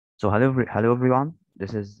So hello everyone.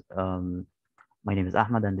 This is my name is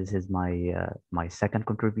Ahmed, and this is my second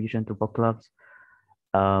contribution to book clubs.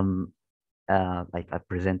 Um, like I'm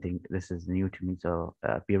presenting, this is new to me, so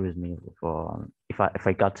bear with me for if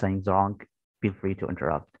I got things wrong, feel free to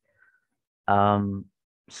interrupt. Um,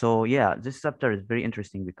 so yeah, this chapter is very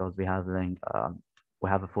interesting because we have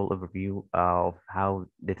a full overview of how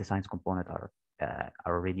data science components are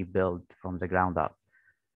already built from the ground up.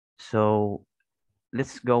 So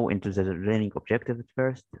let's go into the learning objective at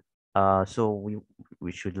first. So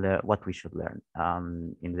we should learn what we should learn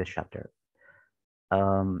in this chapter.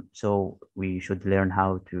 So we should learn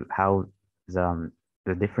how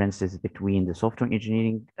the differences between the software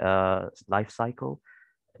engineering life cycle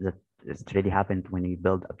that it's really happened when we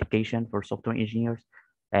build application for software engineers,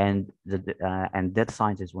 and data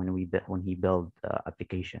science when when he build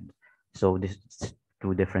applications. So this is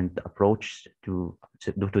two different approach to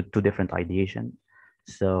two different ideation.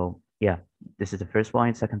 So yeah, this is the first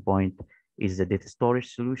point. Second point is the data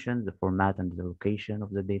storage solution, the format and the location of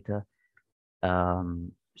the data.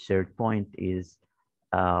 Third point is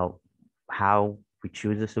uh, how we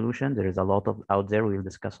choose a solution. There is a lot of out there. We'll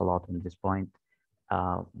discuss a lot on this point.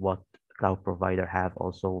 What cloud provider have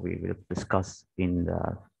also we will discuss in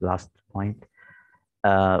the last point.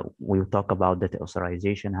 We'll talk about data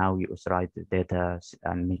authorization, how you authorize the data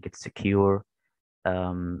and make it secure.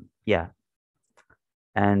 Yeah,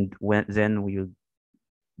 and then we'll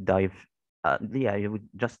dive. Yeah, you would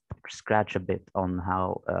just scratch a bit on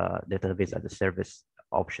how database as a service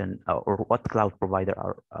option or what cloud provider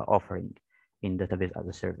are offering in database as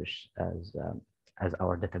a service as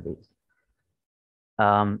our database.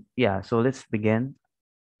 Yeah, so let's begin.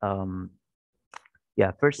 Um,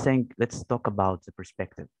 yeah, first thing, let's talk about the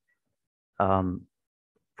perspective. Um,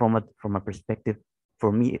 from a perspective,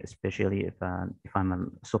 for me especially, if I'm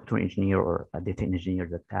a software engineer or a data engineer,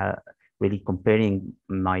 that really comparing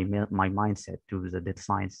my mindset to the data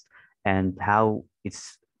science and how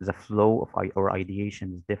it's the flow of our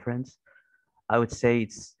ideation is different. I would say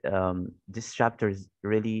it's this chapter is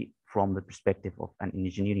really from the perspective of an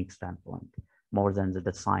engineering standpoint more than the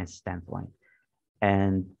data science standpoint.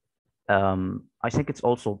 And I think it's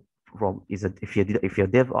also from is that if you're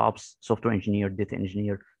DevOps, software engineer, data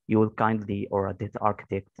engineer, you will kindly, or a data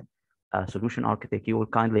architect, solution architect, you will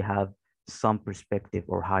kindly have some perspective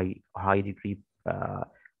or high degree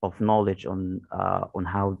of knowledge on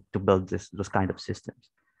how to build those kind of systems.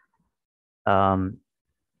 Um,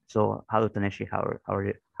 so hello Taneshi, how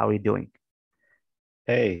are you doing?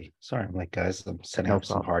 Hey, sorry, I'm late, guys. I'm setting No up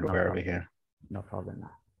some problem, no hardware over problem, here. no problem.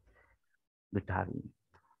 Good to have you.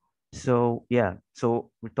 So yeah,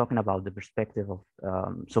 so we're talking about the perspective of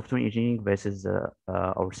software engineering versus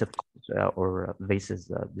or versus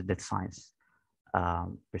the data science,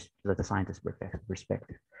 data scientist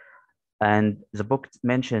perspective. And the book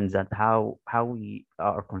mentions that how we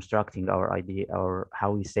are constructing our idea or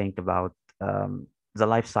how we think about the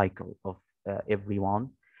life cycle of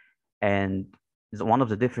everyone. And one of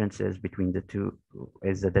the differences between the two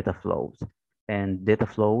is the data flows. And data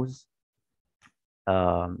flows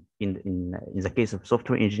in the case of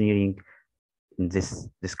software engineering, in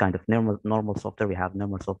this kind of normal software, we have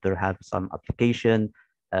normal software have some application,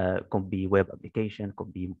 could be web application,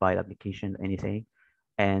 could be mobile application, anything.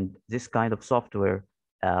 And this kind of software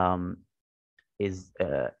is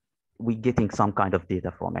we getting some kind of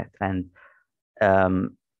data from it. And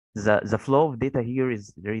um, the flow of data here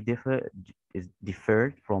is very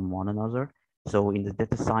differed from one another. So in the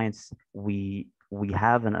data science, we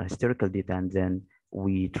have an historical data, and then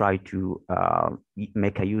we try to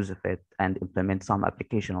make a use of it and implement some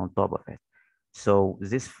application on top of it. So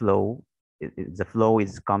this flow, the flow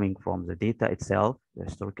is coming from the data itself, the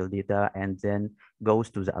historical data, and then goes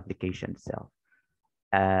to the application itself.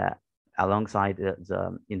 Uh, Alongside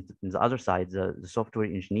in the other side, the software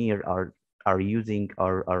engineer are using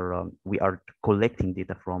we are collecting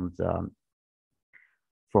data from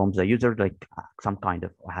the user, like some kind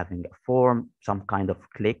of having a form, some kind of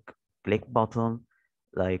click button,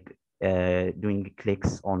 like doing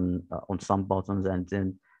clicks on some buttons, and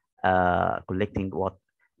then collecting what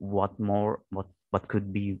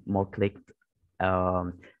could be more clicked,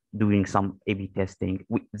 um, doing some A/B testing.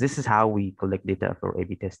 This is how we collect data for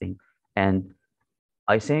A/B testing. And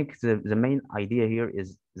I think the main idea here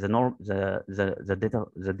is the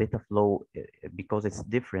data flow, because it's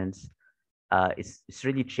different. It's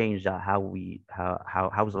really changed how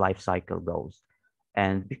the life cycle goes.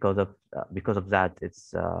 And because of that,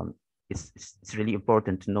 it's really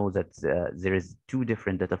important to know that there is two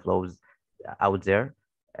different data flows out there.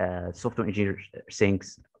 Software engineers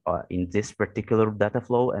thinks in this particular data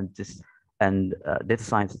flow, and this and data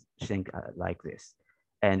science think like this.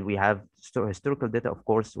 And we have historical data. Of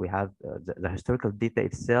course, we have the historical data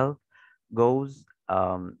itself goes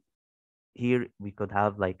here. We could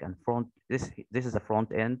have like an front. This is a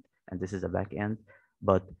front end, and this is a back end.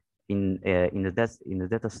 But in the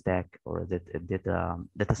data stack or the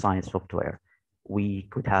data science software, we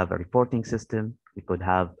could have a reporting system. We could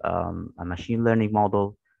have a machine learning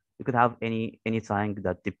model. We could have anything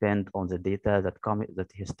that depend on the data that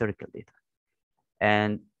historical data.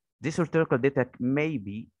 And this historical data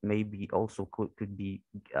maybe also could be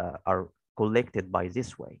are collected by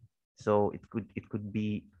this way. So it could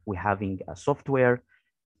be we having a software.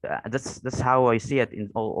 That's how I see it in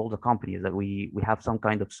all the companies, that we have some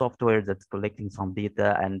kind of software that's collecting some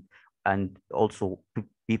data, and also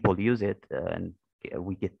people use it, and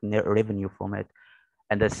we get revenue from it.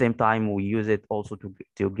 And at the same time, we use it also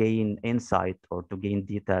to gain insight or to gain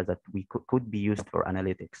data that we could be used for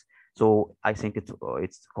analytics. So I think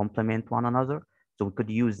it's complement one another. So we could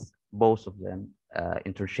use both of them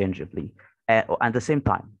interchangeably. At the same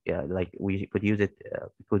time, yeah, like we could use it,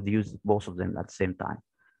 we could use both of them at the same time.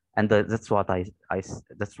 And that's what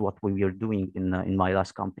that's what we were doing in my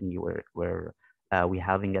last company, where we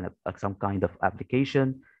having some kind of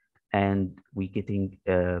application, and we getting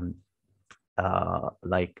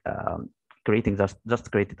creating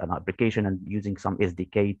just created an application and using some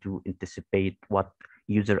SDK to anticipate what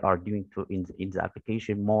user are doing in the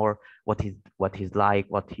application more, what he's like,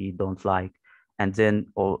 what he don't like, and then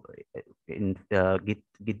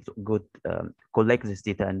get good collect this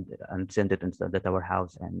data and send it into the data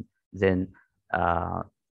warehouse, and then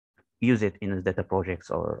use it in the data projects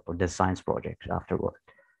or the science projects afterward.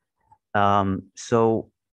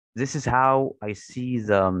 So this is how I see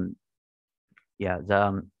the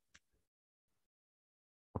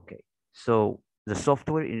okay. So the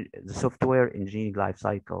software engineering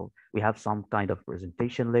lifecycle, we have some kind of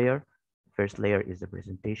presentation layer. First layer is the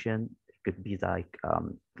presentation. It could be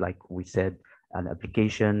like we said, an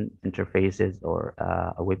application interfaces or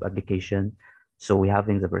a web application. So we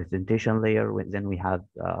having the presentation layer. Then we have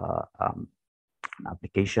an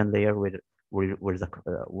application layer where the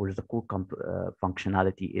core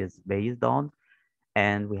functionality is based on.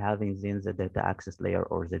 And we having then the data access layer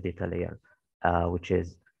or the data layer, which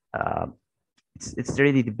is it's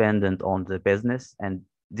really dependent on the business. And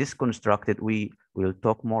this constructed, we will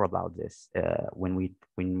talk more about this when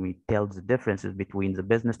we tell the differences between the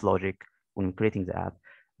business logic when we're creating the app,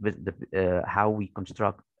 with how we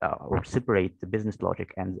construct or separate the business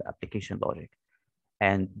logic and the application logic.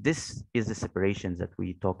 And this is the separation that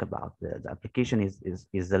we talk about. The application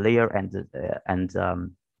is the layer, and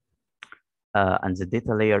the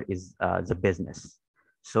data layer is the business.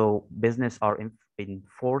 So business are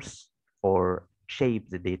enforce or shape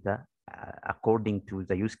the data according to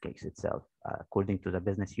the use case itself, according to the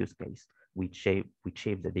business use case. We shape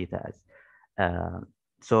the data as.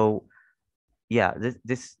 So yeah,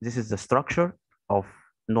 this is the structure of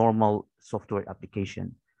normal software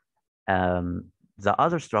application. The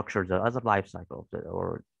other structure, the other life cycle,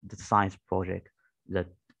 or the science project that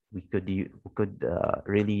we could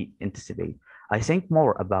really anticipate. I think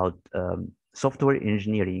more about software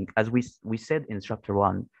engineering, as we said in chapter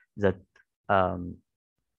 1, that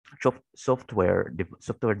software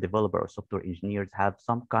developer or software engineers have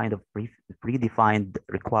some kind of predefined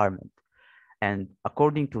requirement, and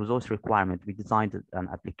according to those requirements, we designed an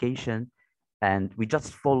application, and we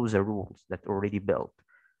just follow the rules that are already built.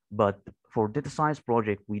 But for data science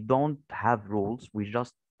project, we don't have rules. We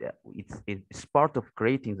just it's part of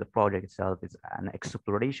creating the project itself. It's an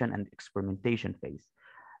exploration and experimentation phase,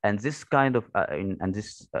 and this kind of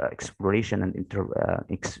exploration and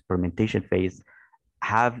experimentation phase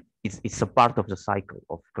it's a part of the cycle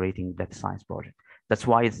of creating data science project. That's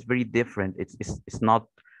why it's very different. It's not.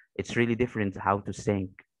 It's really different how to think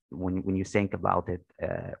when you think about it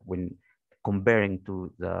when comparing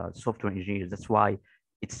to the software engineers. That's why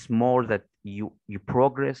it's more that you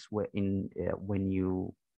progress when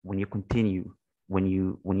you continue, when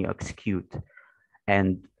you execute.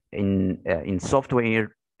 And in software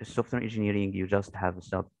engineering, you just have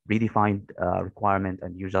a predefined requirement,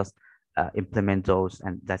 and you just implement those,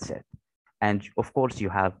 and that's it. And of course, you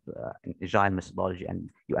have an agile methodology, and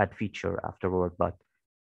you add feature afterward. But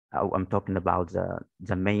I'm talking about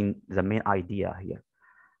the main idea here.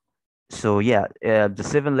 So yeah, the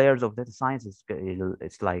 7 layers of data science is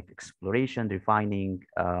it's like exploration, refining,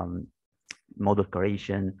 model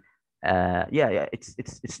creation. Yeah,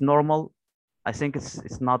 it's normal. I think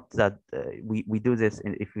it's not that we do this.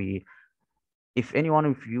 If anyone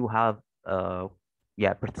of you have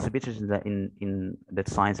participated in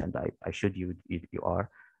data science, and I should you are,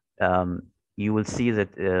 you will see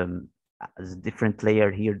that the different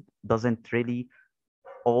layer here doesn't really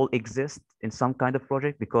all exist in some kind of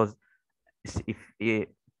project, because if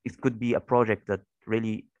it could be a project that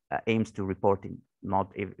really aims to reporting,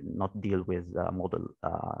 not deal with model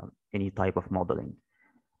any type of modeling.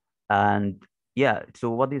 And yeah,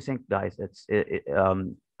 so what do you think, guys?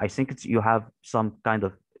 I think it's, you have some kind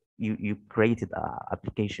of, you created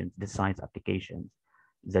applications, the science applications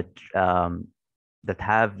that that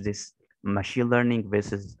have this machine learning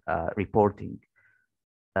versus reporting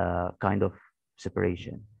kind of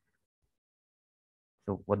separation.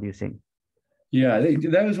 So what do you think? Yeah,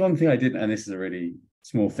 there was one thing I didn't, and this is a really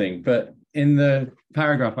small thing, but in the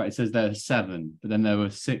paragraph, right, it says there are 7, but then there were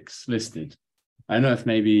 6 listed. I don't know if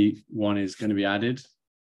maybe one is going to be added,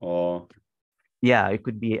 or yeah, it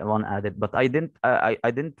could be one added, but I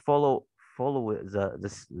didn't follow the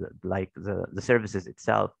services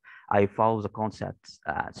itself. I follow the concepts.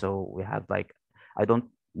 So we have like, I don't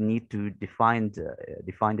need to define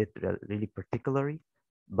it really particularly,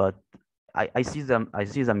 but I see them. I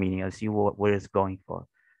see the meaning. I see where it's going for.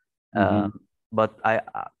 But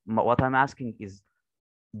what I'm asking is,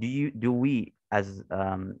 do we as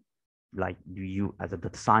do you as a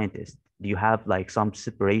data scientist, do you have like some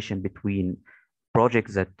separation between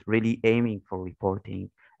projects that really aiming for reporting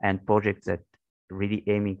and projects that really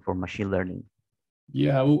aiming for machine learning?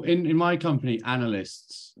 Yeah, well, in my company,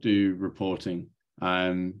 analysts do reporting.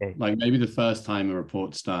 Okay. Like maybe the first time a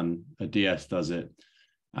report's done, a DS does it,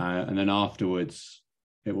 and then afterwards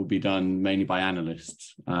it will be done mainly by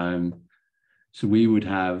analysts. So we would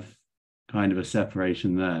have kind of a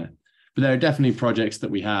separation there. But there are definitely projects that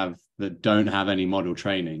we have that don't have any model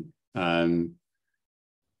training.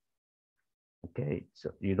 Okay,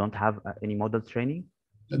 so you don't have any model training?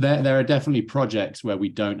 There are definitely projects where we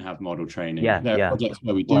don't have model training. Yeah, there are yeah. projects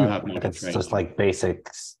where we do Well, have model it's training. just like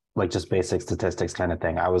basics, like just basic statistics kind of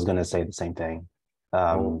thing. I was going to say the same thing.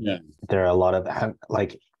 Yeah. There are a lot of,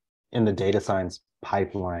 like in the data science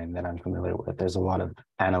pipeline that I'm familiar with, there's a lot of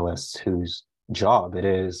analysts whose job it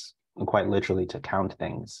is quite literally to count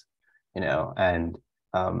things, and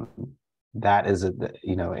that is,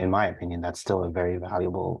 in my opinion, that's still a very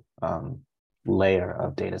valuable layer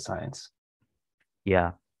of data science.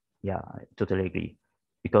 Yeah, I totally agree,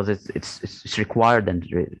 because it's required and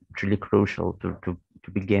really crucial to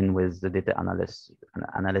begin with the data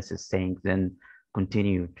analysis thing, then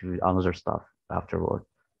continue to another stuff afterward.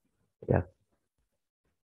 Yeah.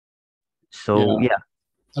 So yeah.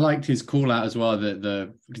 I liked his call out as well, that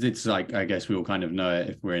because it's like, I guess we all kind of know it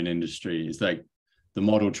if we're in industry, it's like the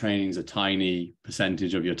model training is a tiny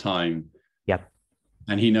percentage of your time. Yep.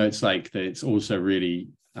 And he notes like that it's also really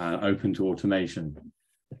open to automation,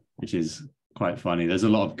 which is quite funny. There's a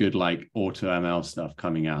lot of good like auto ML stuff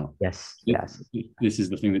coming out. Yes. This is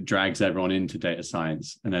the thing that drags everyone into data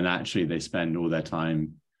science, and then actually they spend all their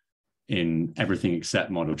time in everything except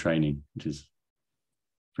model training, which is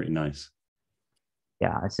pretty nice.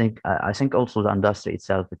 Yeah, I think also the industry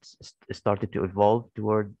itself, it's started to evolve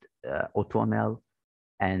toward auto ML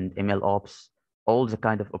and ML ops, all the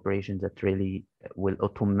kind of operations that really will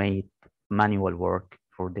automate manual work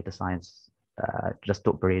for data science, just to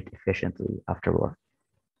operate efficiently afterward.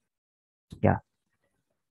 Yeah.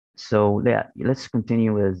 So yeah, let's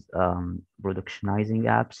continue with productionizing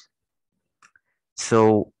apps.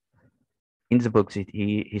 So in the books,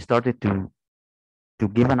 he started to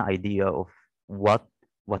give an idea of what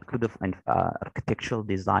could have an architectural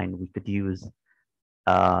design we could use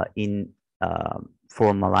in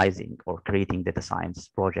formalizing or creating data science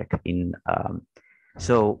project in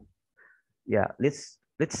so yeah, let's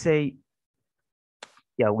say,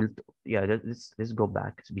 yeah, let's go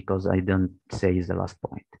back, because I don't say the last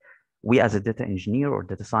point. We as a data engineer or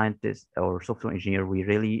data scientist or software engineer, we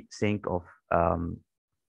really think of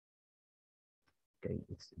okay,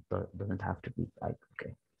 it doesn't have to be like,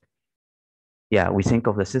 okay, yeah, we think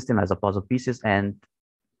of the system as a puzzle pieces, and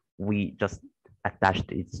we just attach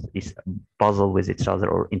its puzzle with each other,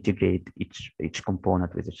 or integrate each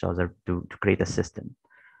component with each other to create a system.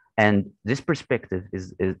 And this perspective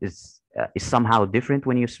is somehow different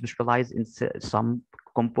when you specialize in some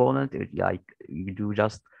component. Like you do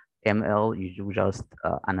just ML, you do just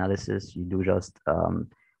analysis, you do just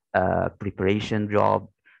preparation job.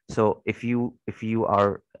 So if you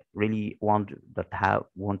are really want to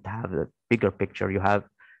have a bigger picture,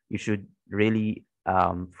 you should really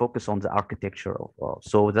focus on the architecture of.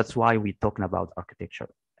 So that's why we're talking about architecture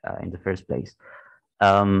in the first place.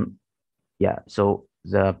 Yeah. So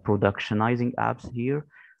the productionizing apps here,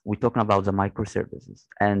 we're talking about the microservices,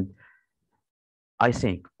 and I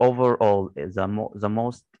think overall the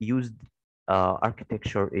most used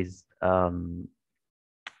architecture is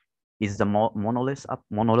the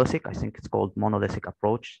monolithic. I think it's called monolithic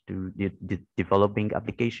approach to developing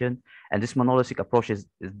application. And this monolithic approach is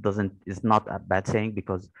not a bad thing,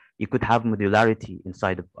 because you could have modularity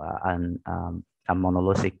inside of a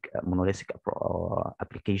monolithic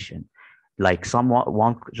application, like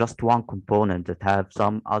just one component that have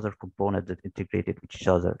some other component that integrated with each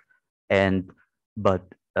other, but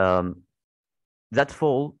that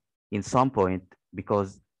fall in some point,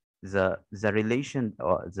 because the relation,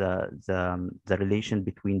 or the relation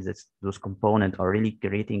between those components are really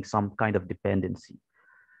creating some kind of dependency,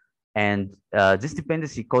 and this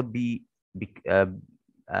dependency could be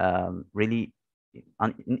really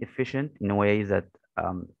inefficient in a way that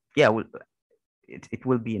yeah, it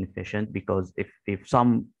will be inefficient, because if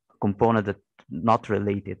some component that not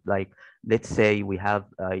related, like let's say we have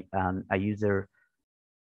a user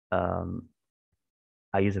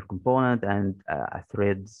component and a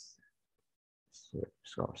threads.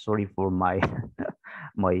 So sorry for my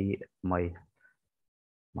my my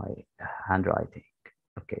my handwriting.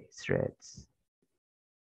 Okay, threads,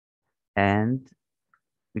 and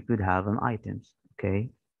we could have an items.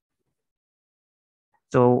 Okay,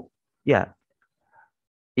 so yeah,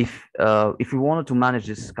 if we wanted to manage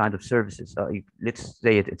this kind of services, let's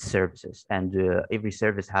say it's services, and every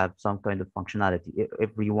service have some kind of functionality.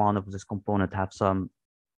 Every one of this component have some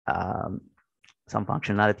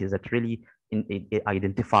functionalities that really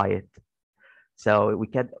identify it. So we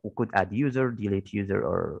could add user, delete user,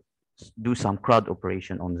 or do some CRUD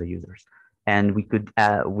operation on the users, and we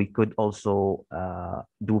could also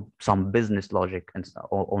do some business logic and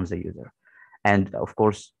on the user, and of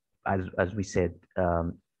course, as we said,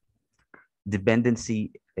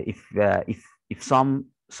 dependency. If some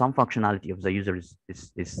functionality of the user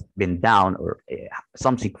is been down, or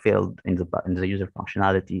something failed in the user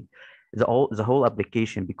functionality, the whole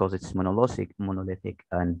application, because it's monolithic,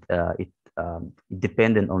 and it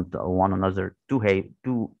dependent on one another, too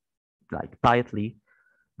like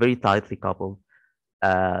very tightly coupled,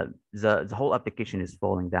 the whole application is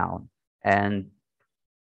falling down, and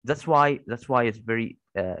that's why it's very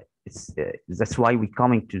that's why we're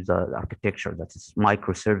coming to the architecture that is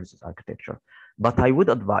microservices architecture. But I would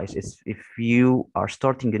advise is, if you are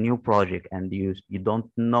starting a new project and you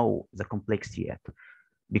don't know the complexity yet,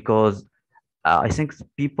 because I think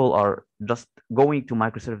people are just going to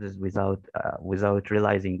microservices without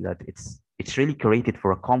realizing that it's really created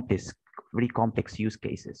for very complex use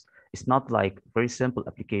cases. It's not like very simple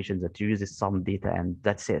applications that uses some data and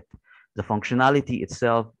that's it. The functionality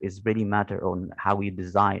itself is really matter on how you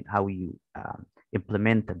design, how you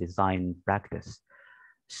implement a design practice.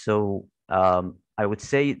 So I would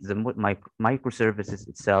say the microservices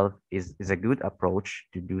itself is a good approach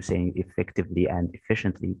to do things effectively and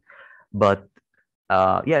efficiently. But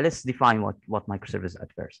yeah, let's define what microservice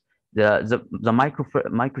at first. The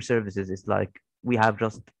microservices is like, we have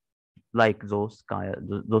just like those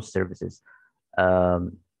services,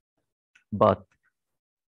 but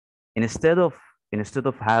instead of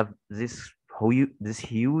have this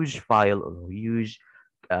huge file or huge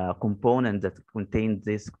component that contains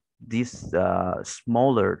these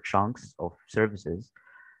smaller chunks of services,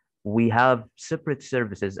 we have separate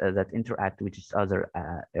services that interact with each other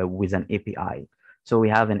with an API. So we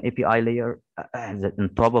have an API layer on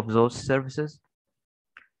top of those services.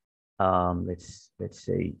 Let's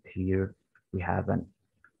say here we have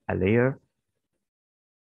a layer,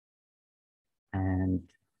 and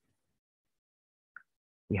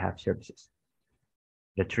we have services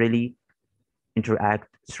that really interact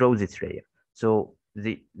through this layer. So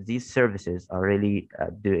these services are really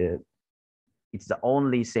it's the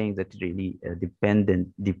only thing that really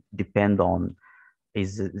depend on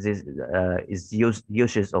is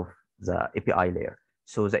uses of the API layer.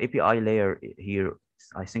 So the API layer here,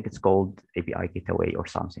 I think it's called API gateway or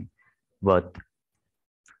something. But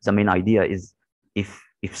the main idea is, if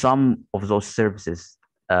some of those services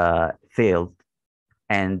failed,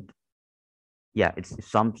 and yeah, if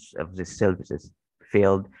some of the services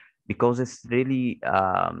failed, because it's really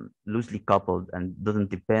loosely coupled and doesn't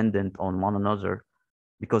dependent on one another.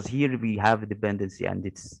 Because here we have a dependency and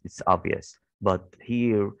it's obvious, but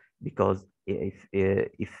here, because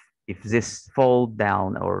if this fall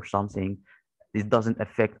down or something, it doesn't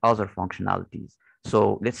affect other functionalities.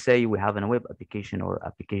 So let's say we have a web application or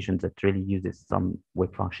applications that really uses some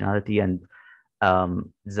web functionality, and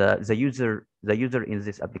the user in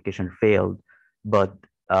this application failed, but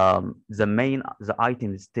the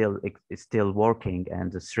item is still working,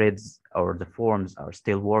 and the threads or the forms are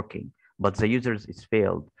still working, but the users is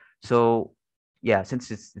failed. So yeah, since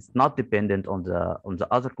it's not dependent on the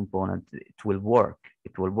other component, it will work.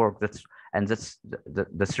 It will work.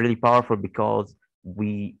 That's really powerful because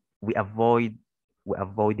we avoid we're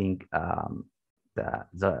avoiding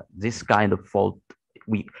the this kind of fault.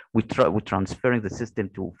 We're transferring the system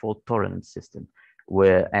to fault tolerant system,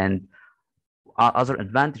 where and other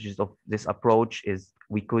advantages of this approach is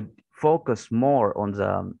we could focus more on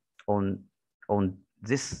the on on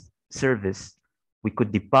this service. We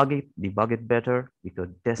could debug it better. We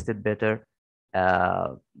could test it better,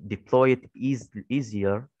 deploy it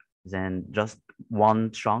easier than just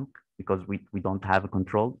one chunk, because we don't have a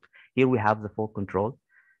control. Here we have the full control.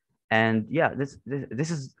 And yeah, this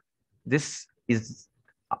is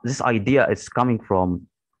this idea is coming from,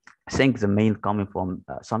 I think the main coming from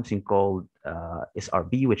something called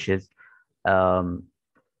SRB, which is um,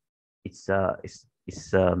 it's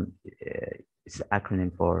an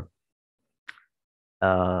acronym for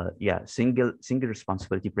yeah, single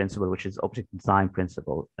responsibility principle, which is object design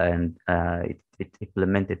principle, and it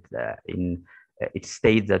implemented it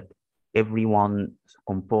states that every one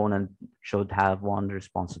component should have one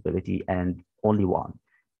responsibility and only one.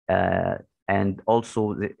 And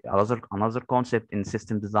also another concept in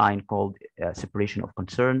system design called separation of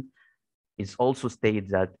concern is also states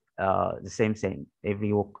that the same thing.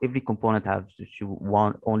 Every component has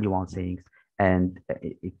only one thing, and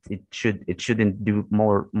it shouldn't do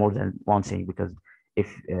more than one thing, because if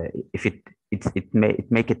it may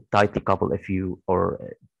make it tightly coupled if you,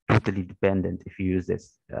 or totally dependent if you use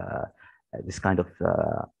this kind of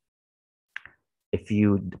if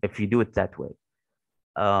you do it that way.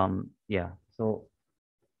 Yeah, so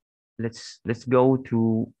let's go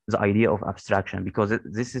to the idea of abstraction, because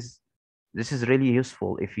this is really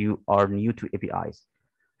useful if you are new to APIs.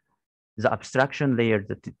 The abstraction layer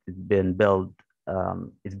that has been built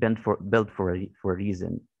is built for a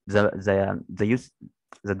reason.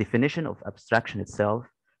 The definition of abstraction itself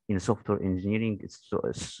in software engineering is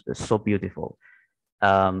so beautiful.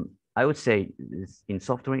 I would say in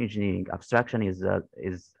software engineering, abstraction is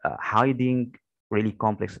hiding really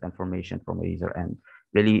complex information from a user, and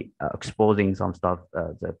really exposing some stuff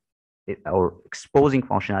or exposing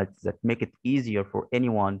functionalities that make it easier for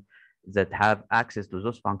anyone that have access to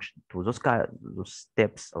those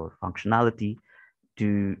steps or functionality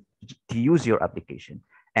to use your application.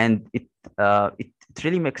 And it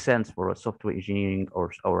really makes sense for a software engineering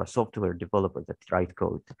or a software developer that write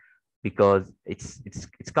code, because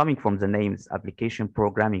it's coming from the name's application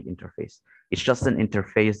programming interface. It's just an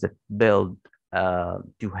interface that built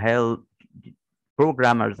to help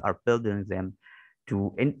programmers are building them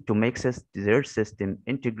to make their system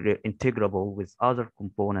integrable with other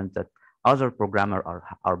components that other programmers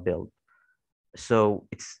are built. So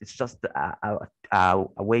it's just a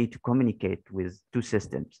way to communicate with two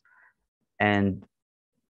systems. And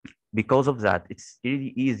because of that, it's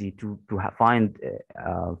really easy to find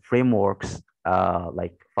frameworks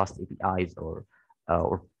like Fast APIs or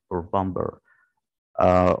Bumper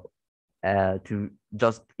to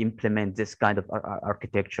just implement this kind of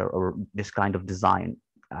architecture or this kind of design,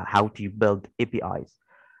 how to build APIs.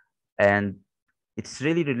 And it's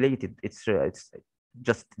really related. It's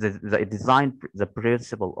just the design, the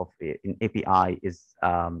principle of an API is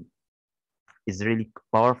really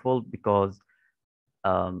powerful, because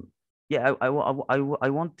yeah, I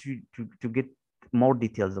want to get more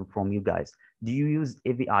details from you guys. Do you use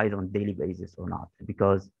APIs on a daily basis or not?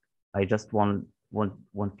 Because I just want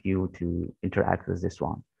you to interact with this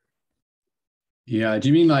one. Yeah, do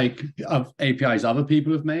you mean like APIs other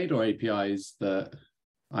people have made, or APIs that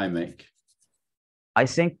I make? I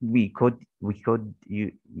think we could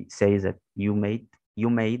you say that you made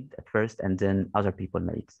at first, and then other people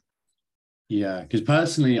made. Yeah, because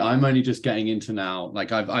personally, I'm only just getting into now.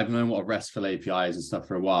 Like I've known what a RESTful API is and stuff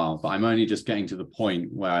for a while, but I'm only just getting to the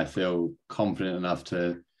point where I feel confident enough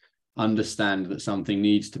to understand that something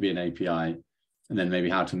needs to be an API, and then maybe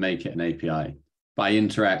how to make it an API. But I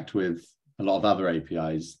interact with a lot of other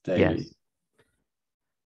APIs daily. Yes.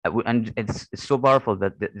 And it's so powerful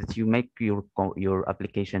that you make your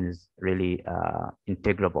application is really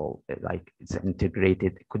integrable. Like it's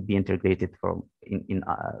integrated. It could be integrated from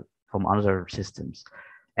other systems,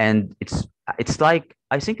 and it's like,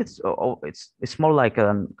 I think it's more like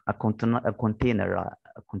a container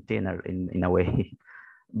in a way.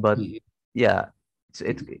 But yeah,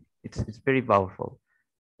 it's very powerful.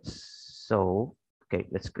 So okay,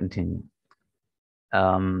 let's continue.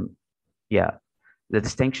 Yeah, the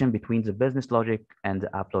distinction between the business logic and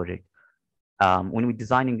the app logic. When we're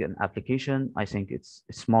designing an application, I think it's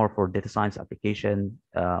more for data science application.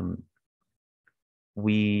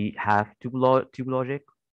 We have tube logic,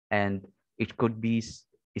 and it could be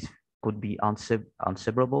it could be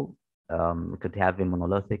unseparable. We could have a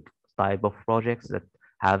monolithic type of projects that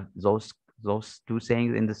have those two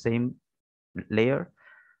things in the same layer,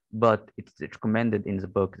 but it's recommended in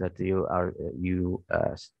the book that you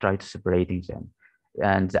try to separating them.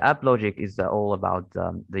 And the app logic is all about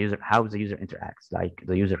the user, how the user interacts, like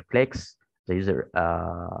the user clicks, the user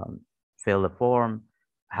fill the form,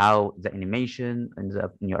 how the animation in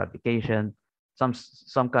your application,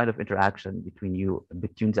 some kind of interaction between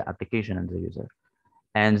the application and the user.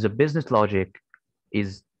 And the business logic is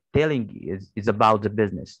is about the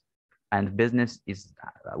business, and business is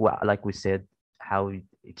well, like we said, how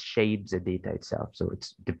it shapes the data itself. So it's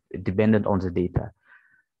dependent on the data.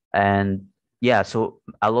 And yeah, so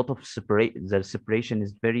a lot of the separation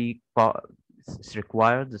is it's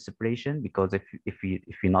required, the separation, because if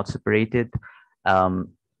you're not separated,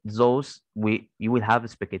 you will have a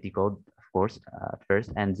spaghetti code, of course, at first,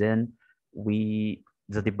 and then the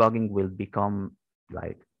debugging will become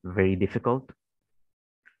like very difficult.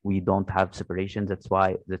 We don't have separation. That's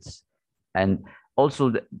why and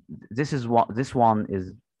also this one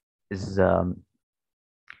is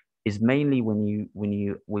mainly when you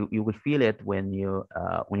will feel it when you're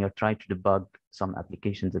trying to debug some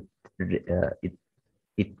applications that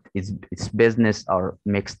its business are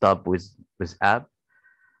mixed up with app.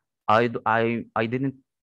 I didn't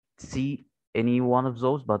see any one of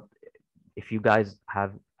those, but if you guys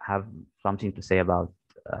have something to say about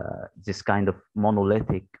this kind of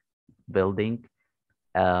monolithic building,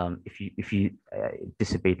 if you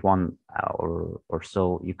dissipate one or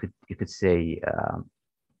so, you could say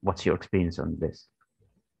what's your experience on this?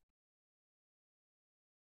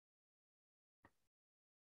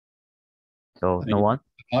 So no one?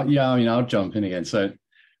 Yeah, I mean, I'll jump in again. So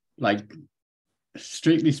like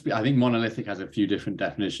strictly speaking, I think monolithic has a few different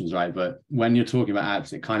definitions, right? But when you're talking about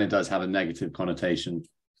apps, it kind of does have a negative connotation.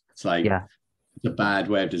 It's like it's a bad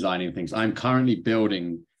way of designing things. I'm currently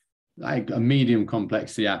building like a medium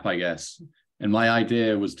complexity app, I guess. And my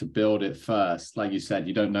idea was to build it first. Like you said,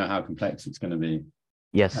 you don't know how complex it's going to be.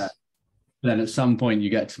 Yes. Then at some point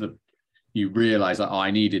you realize that, oh,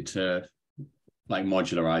 I needed to like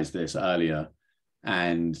modularize this earlier.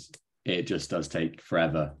 And it just does take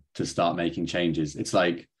forever to start making changes. It's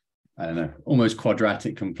like, I don't know, almost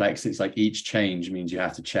quadratic complex. It's like each change means you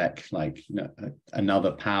have to check like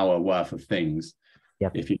another power worth of things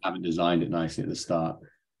if you haven't designed it nicely at the start.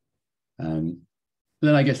 Then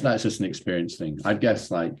I guess that's just an experience thing. I'd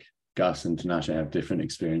guess like Gus and Tinashe have different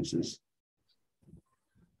experiences.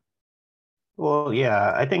 Well,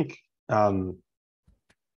 yeah, I think I'll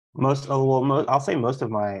say most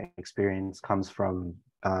of my experience comes from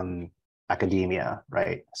academia,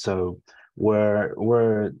 right? So we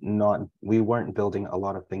weren't building a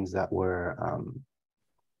lot of things that were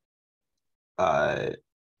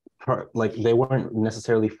like they weren't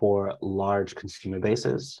necessarily for large consumer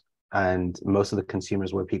bases, and most of the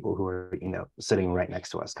consumers were people who were sitting right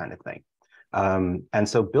next to us, kind of thing. And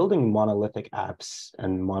so building monolithic apps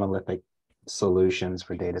and monolithic solutions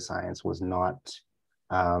for data science was not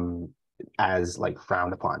as like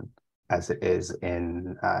frowned upon as it is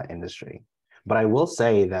in industry. But I will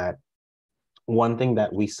say that one thing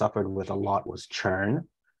that we suffered with a lot was churn.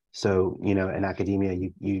 So, in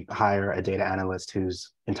academia, you hire a data analyst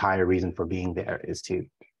whose entire reason for being there is to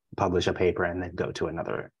publish a paper and then go to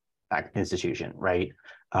another institution, right?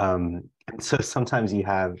 So sometimes you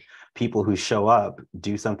have people who show up,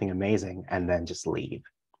 do something amazing, and then just leave.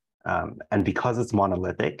 And because it's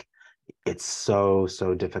monolithic, it's so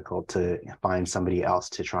difficult to find somebody else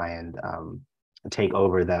to try and take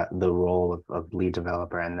over the role of lead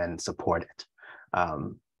developer and then support it.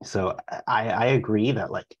 So I agree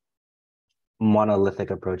that like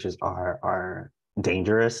monolithic approaches are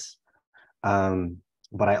dangerous,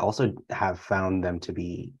 but I also have found them to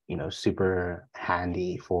be super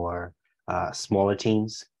handy for smaller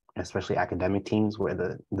teams, especially academic teams,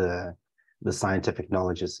 where the scientific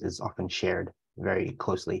knowledge is often shared very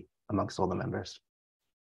closely amongst all the members.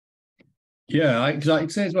 Yeah, because I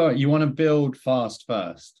say as well, you want to build fast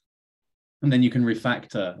first, and then you can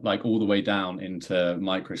refactor like all the way down into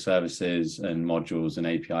microservices and modules and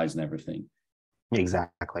APIs and everything.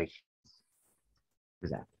 Exactly.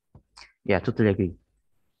 Yeah, totally agree.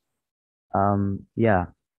 Yeah.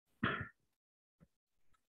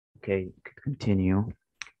 Okay, continue.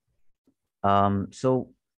 So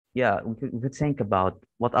yeah, we could think about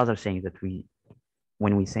what other things that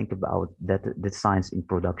when we think about the science in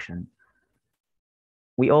production,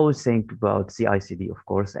 we always think about CI/CD, of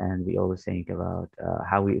course, and we always think about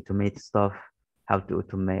how we automate stuff, how to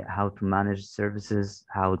manage services,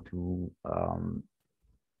 how to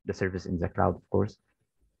the service in the cloud, of course,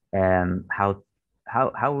 and how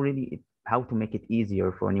to make it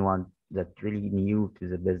easier for anyone that really new to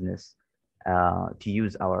the business to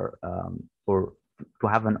use our or to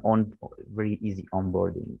have an very easy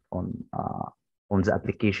onboarding on the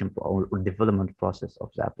application or development process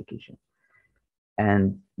of the application.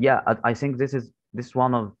 And yeah, I think this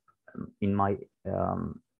one of in my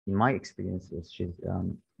in my experience, which is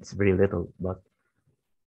it's very little, but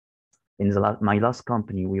in my last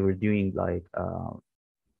company, we were doing like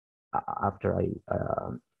after I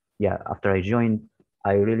after I joined,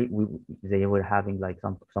 they were having like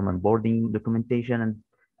some onboarding documentation,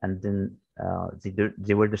 and then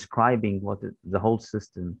they were describing what the whole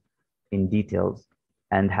system in details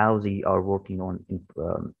and how they are working on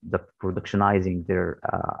the productionizing their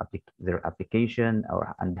application,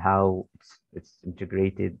 and how it's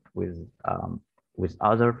integrated with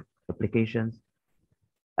other applications.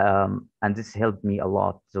 And this helped me a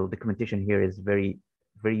lot. So documentation here is very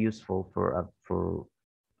useful for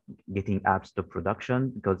getting apps to production,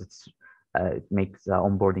 because it makes the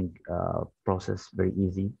onboarding process very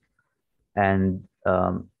easy. And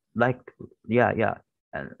like yeah,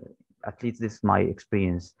 at least this is my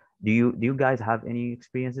experience. Do you guys have any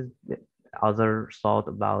experiences, other thought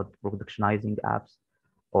about productionizing apps,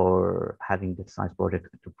 or having the science project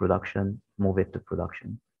to production, move it to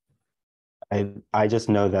production? I just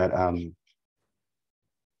know that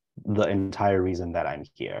the entire reason that I'm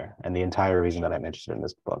here and the entire reason that I'm interested in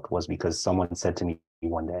this book was because someone said to me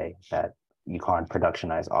one day that you can't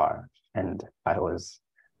productionize R. And I was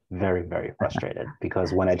very, very frustrated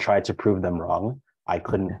because when I tried to prove them wrong, I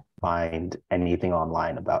couldn't find anything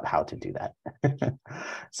online about how to do that.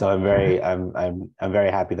 So I'm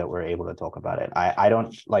very happy that we're able to talk about it. I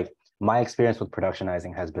don't like, my experience with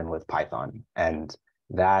productionizing has been with Python, and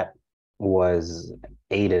that was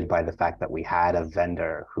aided by the fact that we had a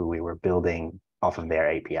vendor who we were building off of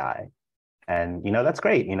their API. And, that's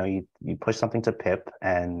great. You push something to pip,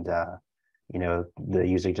 and, the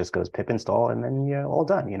user just goes pip install, and then you're all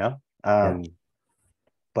done, Yeah.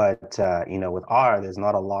 But, with R,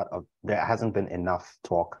 there hasn't been enough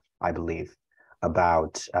talk, I believe,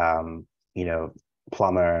 about,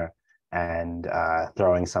 Plumber and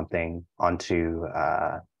throwing something onto,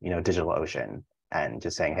 DigitalOcean, and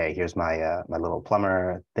just saying, hey, here's my my little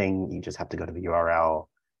Plumber thing. You just have to go to the URL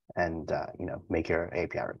and make your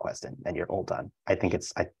API request, and you're all done. I think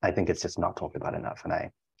it's just not talked about enough, and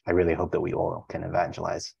I really hope that we all can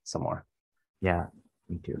evangelize some more. Yeah,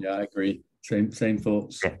 me too. Yeah, I agree. Same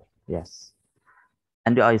thoughts. Yeah. Yes.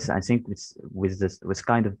 And I think with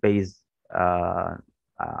kind of base,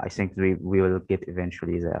 I think we will get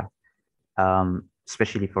eventually there.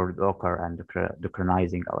 Especially for Docker and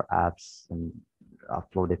Dockerizing our apps and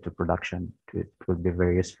upload it to production. It will be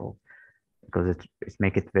very useful, because it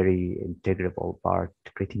make it very integrable part.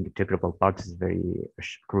 Creating integrable parts is very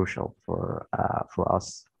crucial for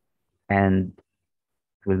us, and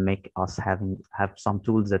will make us have some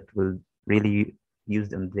tools that will really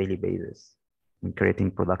used on a daily basis in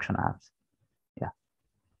creating production apps. Yeah.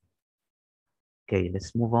 Okay,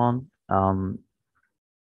 let's move on.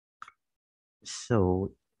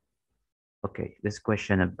 So, okay, this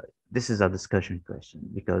is a discussion question,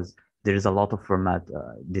 because there is a lot of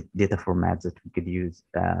data formats that we could use.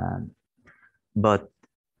 But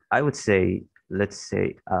I would say, let's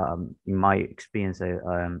say, in my experience,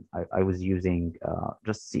 I was using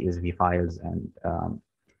just CSV files,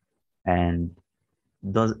 and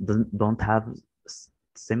don't have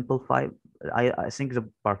simple file. I think the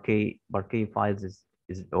Parquet files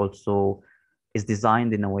is also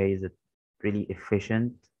designed in a way that really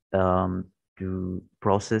efficient to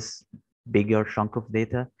process bigger chunk of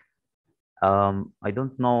data. I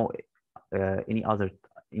don't know any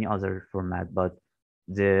other format, but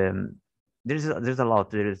there's a lot.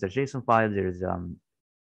 There is the JSON file, there's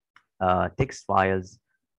text files,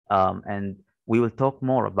 and we will talk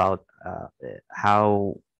more about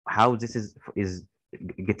how this is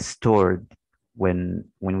gets stored when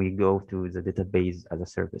we go to the database as a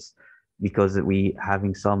service, because we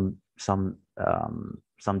having some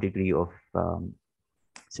degree of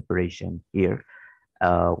separation here.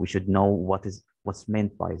 We should know what's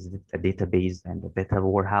meant by a database and a data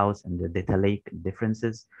warehouse and the data lake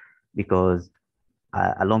differences, because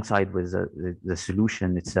alongside with the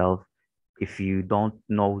solution itself, if you don't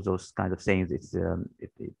know those kind of things, it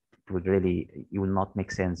would really, you will not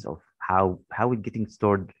make sense of how it's getting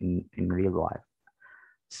stored in real life.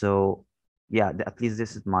 So yeah, at least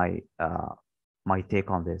this is my my take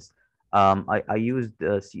on this. I used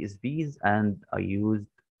CSVs, and I used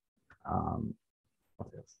what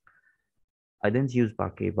else? I didn't use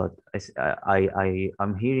Parquet, but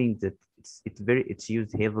I'm hearing that it's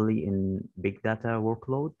used heavily in big data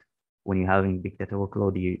workload. When you're having big data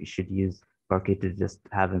workload, you should use Parquet to just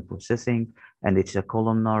have in processing, and it's a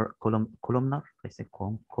columnar. I say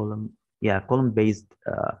column, yeah, column based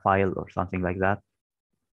file or something like that.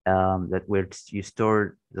 That where you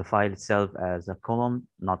store the file itself as a column,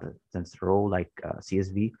 not a sense row like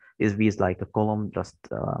CSV. CSV is like a column, just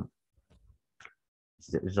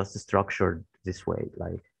structured this way,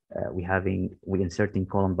 like we inserting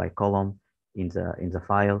column by column in the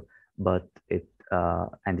file, but it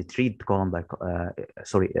read column by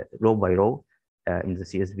row by row in the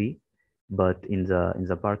CSV, but in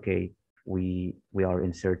the Parquet we are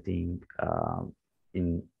inserting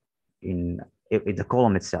in in the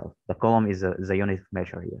column itself. The column is a unit of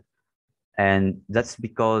measure here, and that's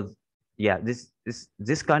because yeah, this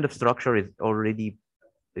kind of structure is already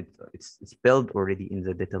it's built already in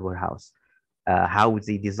the data warehouse. How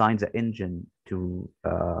they design the engine to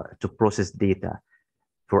process data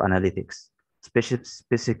for analytics,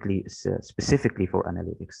 specifically for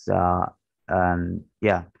analytics.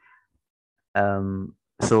 Yeah.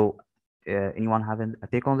 So, anyone having a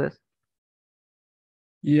take on this?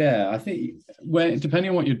 Yeah, I think when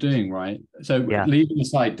depending on what you're doing, right? So Yeah. leaving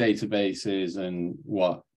aside databases and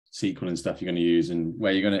what SQL and stuff you're going to use and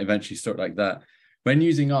where you're going to eventually store like that, when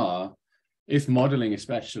using R, if modeling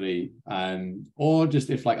especially, or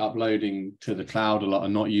just if like uploading to the cloud a lot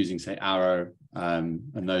and not using say Arrow and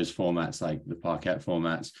those formats like the Parquet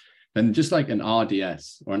formats, then just like an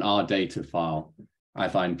RDS or an R data file, I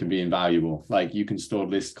find can be invaluable. Like you can store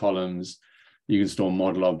list columns, you can store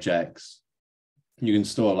model objects, you can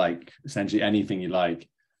store like essentially anything you like.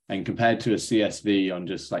 And compared to a CSV on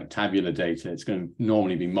just like tabular data, it's going to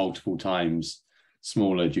normally be multiple times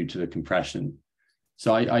smaller due to the compression.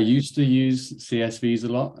 So I used to use CSVs a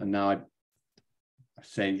lot, and now I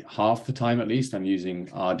say half the time at least I'm using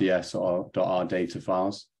RDS or .r data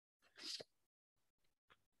files.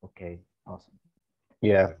 Okay, awesome.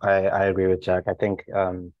 Yeah, I agree with Jack. I think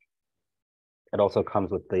it also comes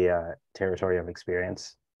with the territory of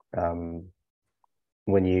experience.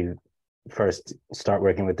 When you first start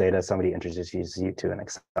working with data, somebody introduces you to an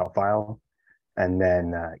Excel file, and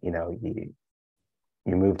then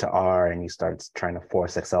you move to R and you start trying to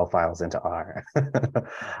force Excel files into R.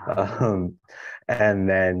 And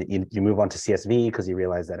then you move on to CSV because you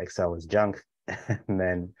realize that Excel is junk. And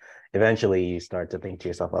then eventually you start to think to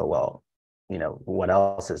yourself, oh, well, what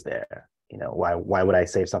else is there? Why would I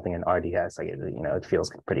save something in RDS? Like, it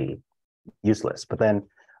feels pretty useless. But then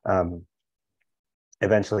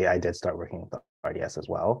eventually I did start working with RDS as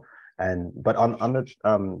well. But on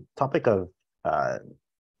the topic of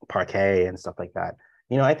Parquet and stuff like that,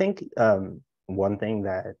 I think one thing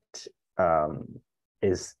that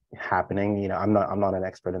is happening, I'm not an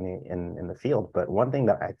expert in the field, but one thing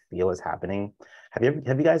that I feel is happening. Have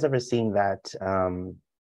you guys ever seen that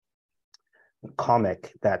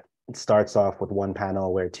comic that starts off with one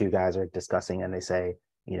panel where two guys are discussing and they say,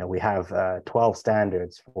 we have 12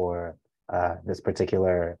 standards for this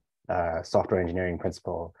particular software engineering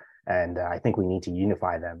principle, and I think we need to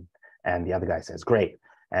unify them. And the other guy says, great.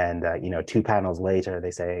 And, two panels later,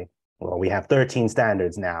 they say, well, we have 13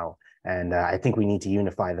 standards now, and I think we need to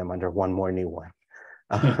unify them under one more new one.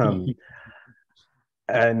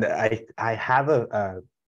 And I have a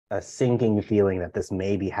sinking feeling that this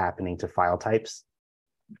may be happening to file types.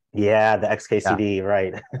 Yeah, the XKCD, yeah.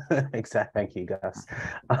 Right. Exactly. Thank you, Gus.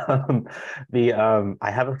 I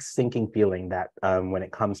have a sinking feeling that when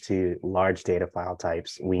it comes to large data file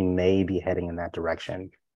types, we may be heading in that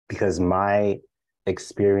direction, because my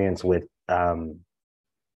experience with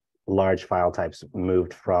large file types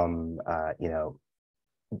moved from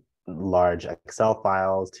large Excel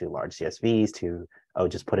files to large CSVs to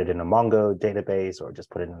just put it in a Mongo database or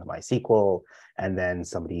just put it in a MySQL. And then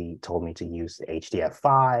somebody told me to use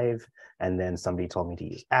HDF5, and then somebody told me to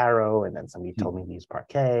use Arrow, and then somebody told me to use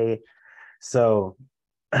Parquet. So,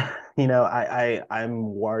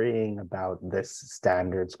 I'm worrying about this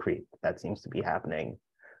standards creep that seems to be happening.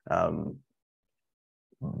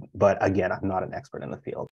 But again, I'm not an expert in the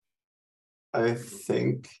field. I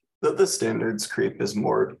think that the standards creep is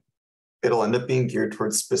more, it'll end up being geared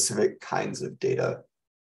towards specific kinds of data.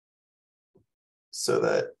 So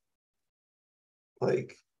that,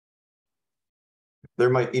 like,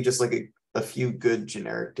 there might be just like a few good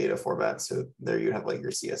generic data formats. So there you have like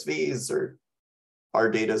your CSVs or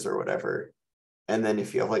RDatas or whatever. And then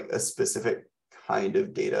if you have like a specific kind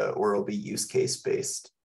of data, or it'll be use case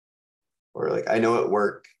based, or like, I know at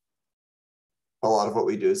work, a lot of what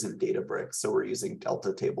we do is in Databricks. So we're using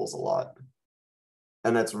Delta tables a lot.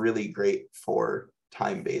 And that's really great for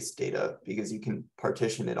time-based data because you can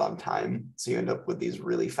partition it on time. So you end up with these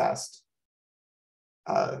really fast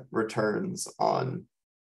returns on,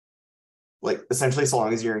 like, essentially, so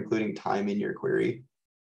long as you're including time in your query,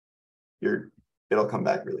 it'll come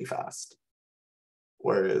back really fast.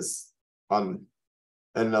 Whereas on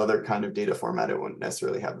another kind of data format, it wouldn't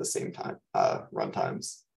necessarily have the same time run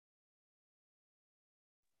times.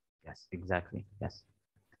 Yes, exactly. Yes.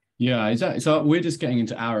 Yeah, exactly. So we're just getting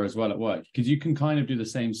into Arrow as well at work, because you can kind of do the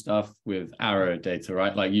same stuff with Arrow data,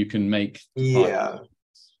 right? Like you can make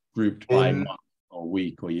grouped by month or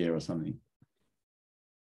week or year or something.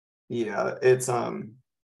 Yeah, it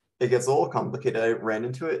gets a little complicated. I ran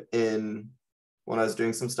into it when I was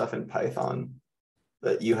doing some stuff in Python,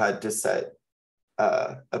 that you had to set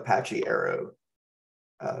Apache Arrow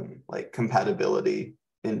like compatibility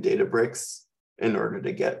in Databricks in order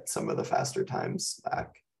to get some of the faster times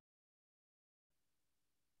back.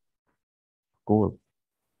 Cool.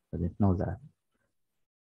 I didn't know that.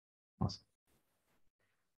 Awesome.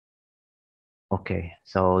 Okay,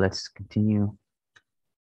 so let's continue.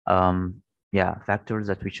 Yeah, factors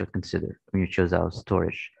that we should consider when you choose our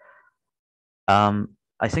storage.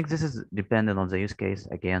 I think this is dependent on the use case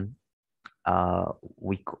again.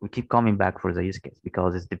 We keep coming back for the use case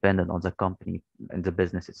because it's dependent on the company and the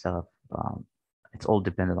business itself. It's all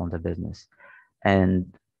dependent on the business.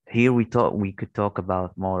 And here we could talk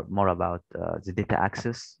about more about the data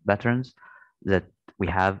access patterns that we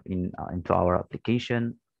have into our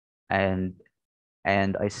application, and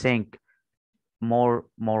I think more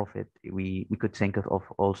of it we could think of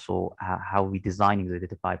also how we designing the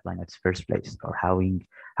data pipeline at first place, or how we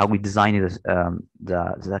design it,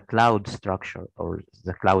 the cloud structure or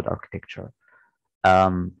the cloud architecture.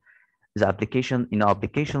 The application in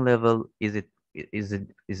application level, is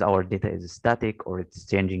our data is static or it's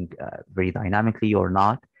changing very dynamically or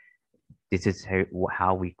not? This is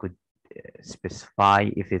how we could specify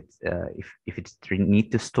if it's if it's need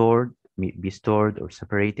to be stored or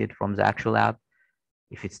separated from the actual app.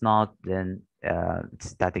 If it's not, then it's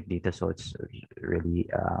static data, so it's really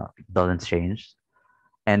doesn't change.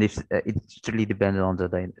 And it's really dependent on the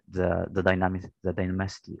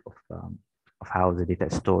dynamicity of how the data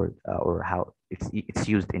is stored or how it's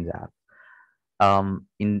used in the app.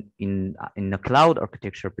 In the cloud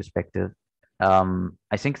architecture perspective,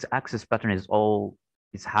 I think the access pattern is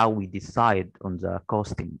how we decide on the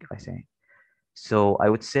costing, I think. So I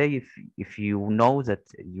would say if you know that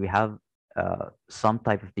you have some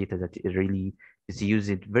type of data that really is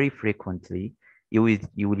used very frequently, you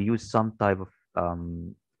will use some type of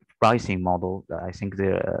pricing model. I think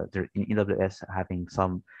they're in AWS having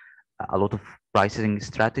a lot of pricing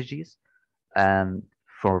strategies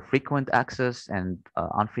for frequent access and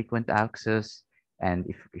unfrequent access. And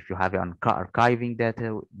if you have archiving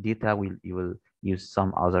data, you will use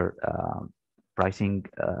some other pricing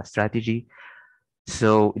strategy.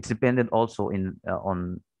 So it's dependent also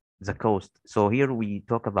on the cost. So here we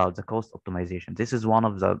talk about the cost optimization. This is one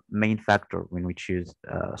of the main factor when we choose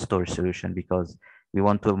a storage solution, because we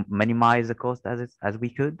want to minimize the cost as we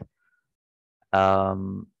could.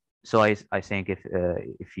 So I think if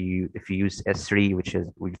you use S3, which is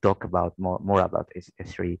we've talked about more about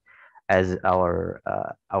S3 as our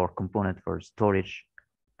component for storage,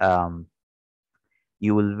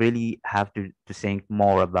 you will really have to think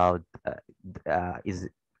more about is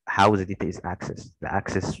how the data is accessed. The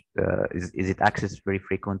access is it accessed very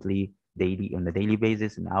frequently, on a daily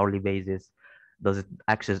basis, an hourly basis? Does it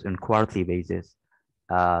access on quarterly basis?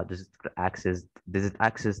 Does it access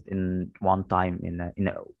in one time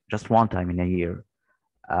just one time in a year,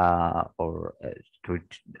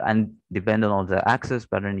 and depending on the access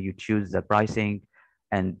pattern, you choose the pricing,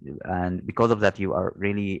 and because of that, you are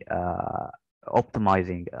really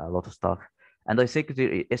optimizing a lot of stuff. And I think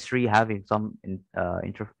the S3 having some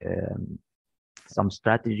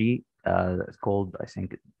strategy it's called, I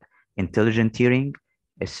think, intelligent tiering.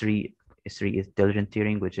 S3 is intelligent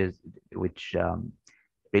tiering, which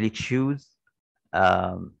really change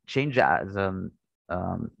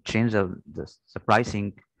the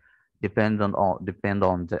pricing depend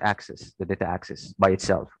on the access, the data access by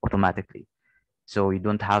itself automatically. So you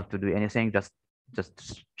don't have to do anything, just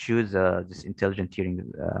choose this intelligent tiering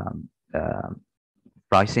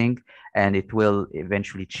pricing, and it will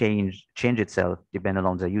eventually change itself depending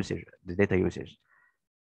on the usage, the data usage.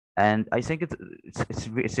 And I think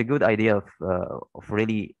it's a good idea of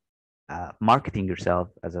really marketing yourself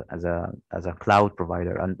as a cloud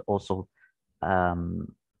provider, and also a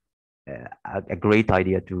great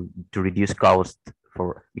idea to reduce cost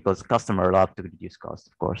because customers love to reduce cost,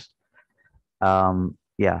 of course.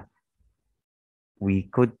 Yeah. we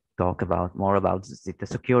could talk about more about data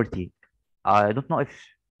security. I don't know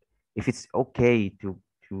if it's okay to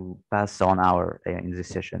pass on our in this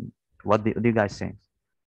session. What do you guys think?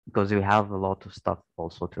 Because we have a lot of stuff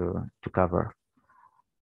also to cover.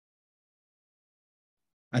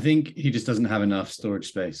 I think he just doesn't have enough storage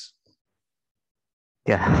space.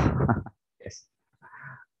 Yeah. Yes.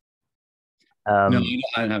 No,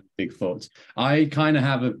 I don't have big thoughts. I kind of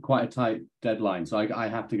have quite a tight deadline, so I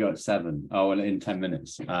have to go at 7. Oh, well, in 10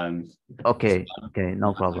 minutes. Okay. Okay.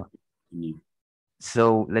 No problem.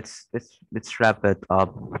 So let's wrap it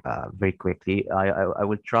up very quickly. I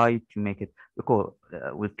will try to make it cool.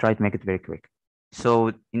 We'll try to make it very quick.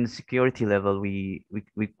 So in security level, we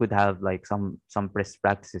could have like some best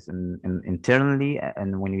practices internally,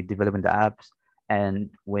 and when we develop the apps, and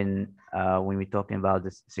when we're talking about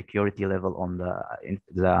the security level on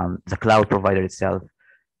the cloud provider itself,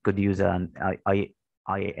 could use an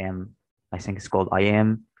IAM. I think it's called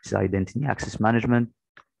IAM. It's Identity Access Management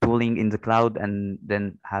tooling in the cloud, and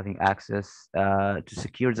then having access to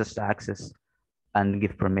secure this access and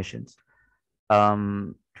give permissions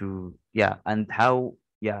to and how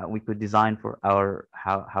we could design for our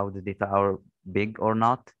how the data are big or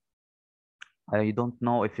not. I don't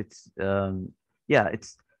know if it's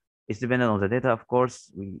it's dependent on the data, of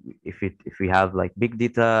course. If we have like big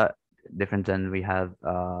data different than we have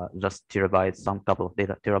just terabytes, some couple of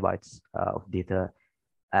terabytes of data,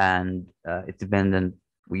 and it's dependent.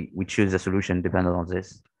 We choose a solution dependent on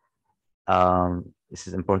this. This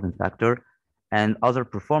is important factor, and other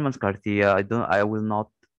performance criteria. I will not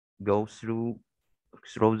go through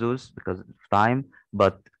those because of time,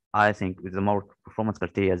 but I think with the more performance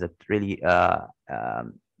criteria that really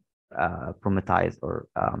promoted or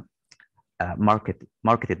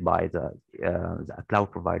marketed by the cloud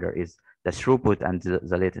provider is the throughput and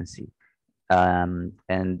the latency, and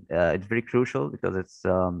it's very crucial because it's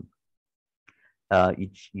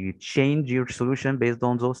you change your solution based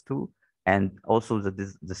on those two, and also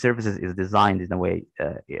the services is designed in a way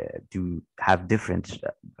to have different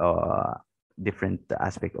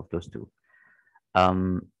aspect of those two.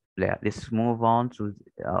 Let's move on to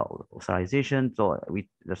authorization. So we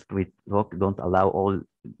don't allow all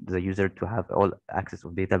the user to have all access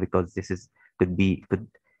of data, because this is could be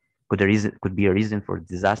a reason for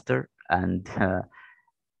disaster. And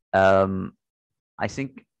I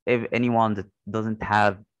think if anyone that doesn't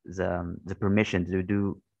have the permission to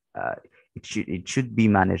do it should be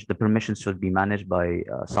managed. The permissions should be managed by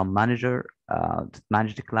some manager to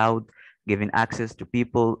manage the cloud, giving access to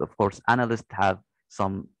people. Of course, analysts have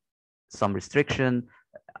some restriction.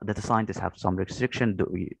 Data scientists have some restriction.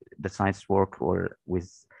 The science work or with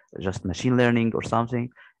just machine learning or something,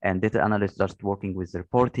 and data analysts just working with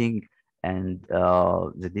reporting, and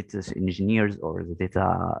the data engineers or the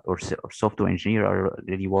data or software engineer are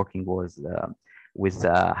really working with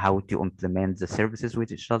how to implement the services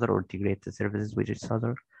with each other or integrate the services with each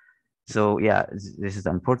other. So yeah, this is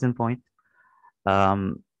an important point.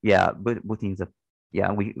 But putting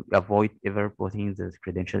we avoid ever putting the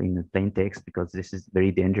credential in the plain text, because this is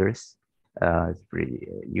very dangerous. It's pretty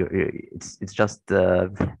it's just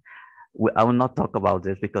I will not talk about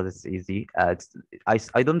this because it's easy. I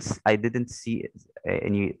didn't see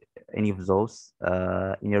any of those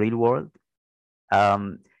in the real world.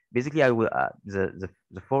 Basically, I will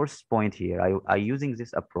the first point here. I using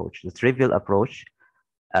this approach, the trivial approach.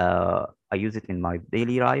 I use it in my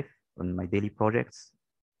daily life, on my daily projects,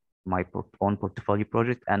 my own portfolio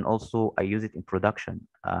project, and also I use it in production,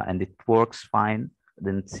 and it works fine. I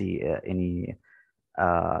didn't see any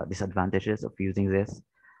disadvantages of using this.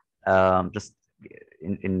 Just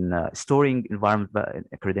in storing environment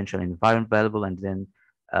credential in environment variable, and then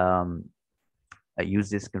use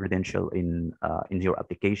this credential in your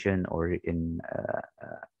application or in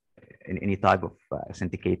any type of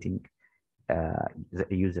authenticating the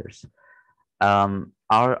users.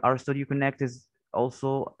 Our Studio Connect is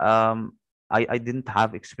also I didn't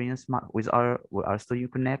have experience with our Studio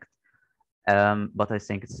Connect, but I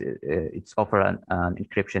think it's offer an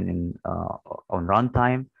encryption in on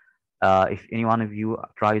runtime. If any one of you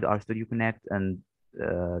tried our Studio Connect and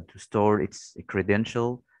to store its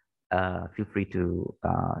credential, feel free to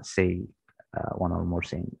say one or more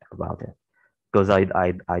thing about it, because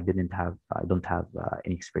I don't have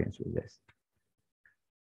any experience with this.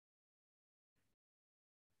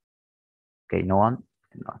 Okay, no one.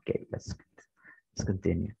 Okay, let's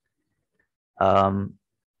continue.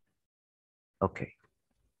 Okay.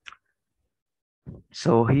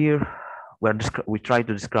 So here we try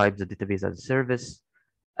to describe the database as a service,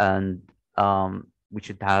 and we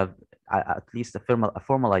should have at least a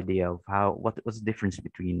formal idea of what was the difference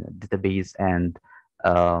between a database and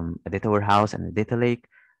a data warehouse and a data lake.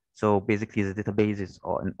 So basically, the database is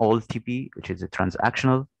an OLTP, which is a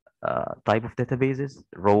transactional type of databases,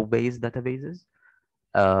 row-based databases,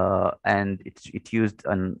 and it used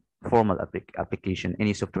an formal application.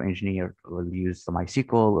 Any software engineer will use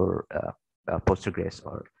MySQL or Postgres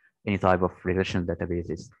or any type of relational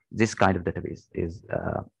databases. This kind of database is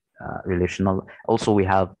relational. Also, we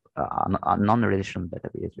have a non-relational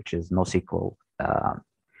database, which is NoSQL.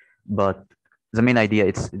 But the main idea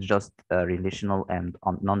it's just relational and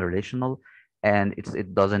non-relational, and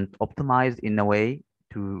it doesn't optimize in a way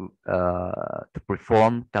to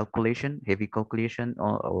perform heavy calculation,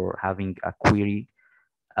 or having a query.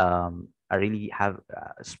 I really have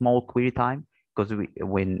a small query time, because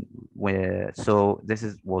so this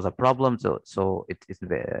was a problem. So it's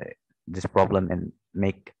this problem, and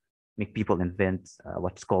make people invent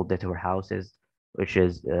what's called data warehouses, which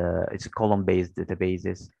is it's a column-based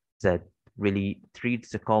databases that really treats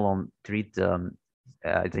the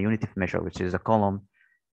unit of measure, which is a column,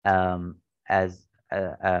 as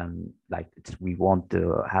like we want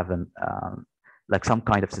to have like some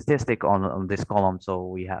kind of statistic on this column. So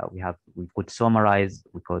we could summarize,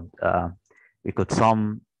 we could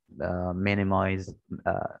sum, minimize,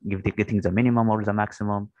 getting the minimum or the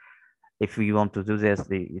maximum. If we want to do this,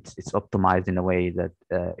 it's optimized in a way that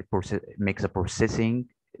it makes the processing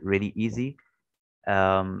really easy.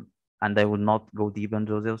 And I will not go deep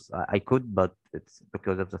into those. I could, but it's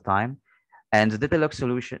because of the time. And the data lake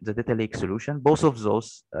solution, both of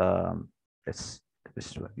those,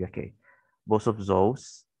 okay. Both of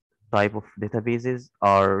those type of databases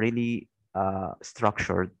are really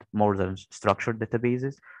structured, more than structured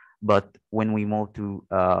databases. But when we move to,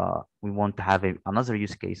 we want to have another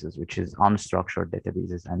use cases, which is unstructured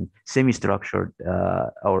databases and semi-structured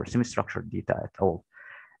or semi-structured data at all.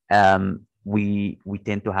 We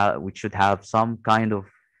should have some kind of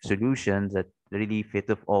solutions that really fit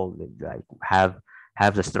of all, like have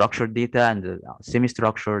the structured data and the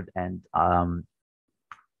semi-structured and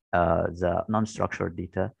the non-structured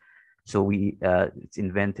data. So it's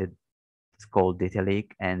invented. It's called data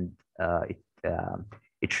lake, and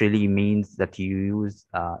it really means that you use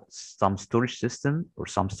some storage system or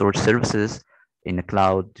some storage services in the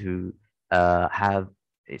cloud to have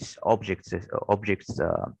its object-based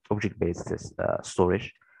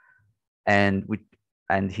storage. And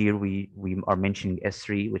here we are mentioning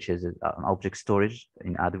S3, which is an object storage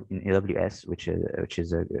in AWS, which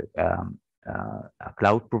is a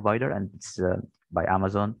cloud provider, and it's by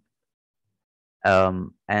Amazon.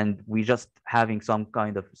 And we just having some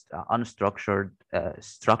kind of unstructured,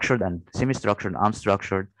 structured, and semi-structured,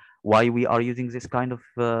 unstructured. Why we are using this kind of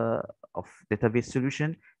database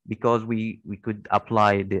solution? Because we could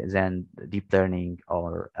apply then deep learning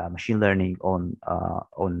or machine learning on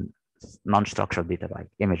non-structured data, like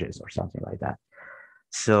images or something like that.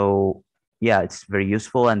 So yeah, it's very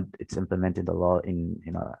useful, and it's implemented a lot in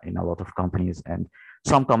a lot of companies. And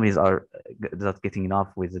some companies are not getting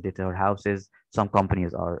enough with the data warehouses. Some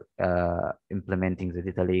companies are implementing the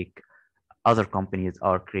data lake. Other companies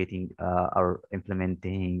are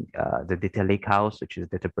implementing the data lake house, which is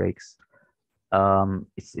Databricks.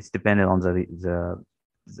 It's dependent on the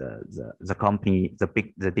company,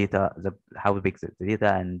 the data, how big the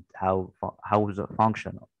data, and how the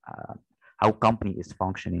function, how company is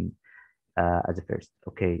functioning as a first.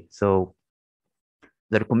 Okay, so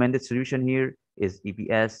the recommended solution here is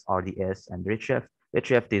EBS, RDS, and Redshift.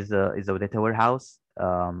 Redshift is a data warehouse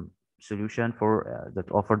solution for that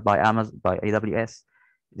offered by AWS.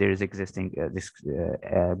 There is existing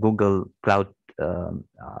Google Cloud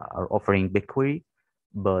are offering BigQuery,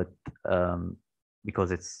 but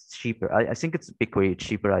because it's cheaper, I think it's BigQuery. It's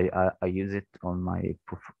cheaper. I use it on my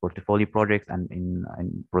portfolio projects and in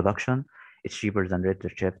production. It's cheaper than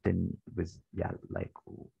Redshift, and with like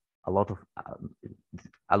a lot of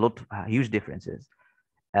huge differences.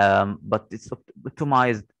 But it's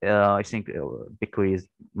optimized. I think BigQuery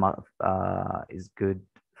is good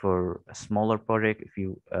for a smaller project, if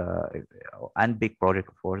you and big project,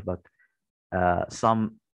 of course. But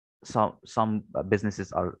some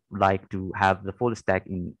businesses are like to have the full stack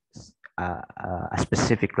in a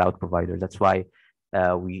specific cloud provider. That's why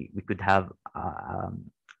we could have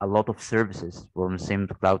a lot of services from the same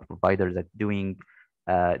cloud provider that doing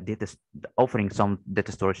offering some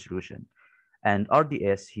data storage solution. And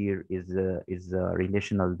RDS here is a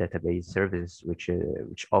relational database service, which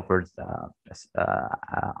offers a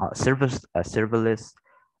serverless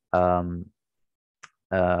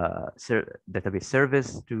database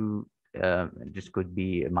service to this could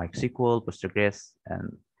be MySQL, Postgres,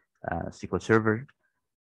 and SQL Server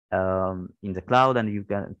in the cloud, and you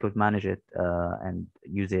could manage it and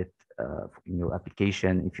use it in your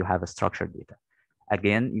application if you have a structured data.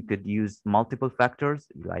 Again, you could use multiple factors,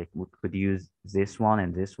 like we could use this one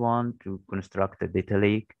and this one to construct a data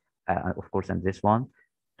lake, of course, and this one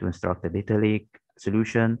to construct a data lake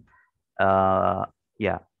solution.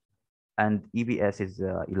 Yeah, and EBS is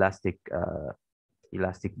Elastic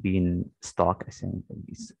Bean stock, I think.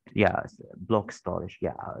 Block storage.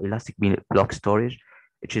 Yeah, Elastic Bean block storage,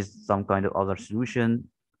 which is some kind of other solution,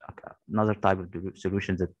 another type of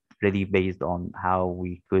solution that really based on how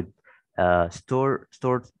we could store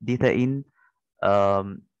data in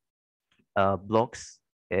blocks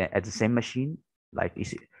at the same machine. Like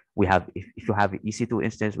we have, if you have EC2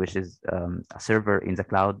 instance, which is a server in the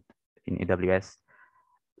cloud in AWS,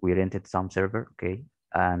 we rented some server, okay,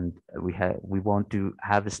 and we want to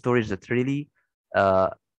have a storage that's really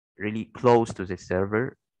really close to the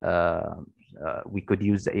server. We could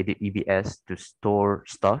use the EBS to store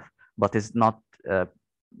stuff, but it's not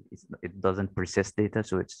it doesn't persist data,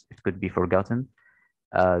 so it could be forgotten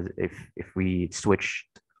if we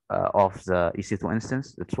switched off the EC2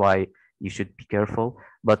 instance. That's why you should be careful.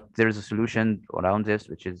 But there's a solution around this,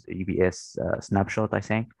 which is EBS snapshot, I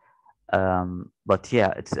think. But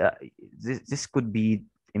yeah, it's this could be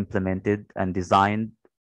implemented and designed.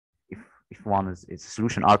 If one is a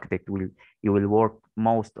solution architect, you will work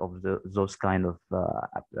most of those kind of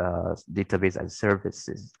database as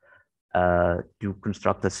services to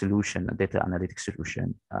construct a solution, a data analytics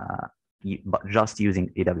solution, but just using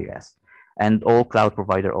AWS. And all cloud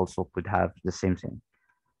provider also could have the same thing.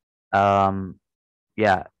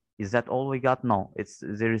 Yeah, is that all we got? No,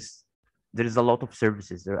 there is a lot of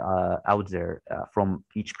services out there from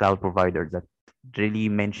each cloud provider that really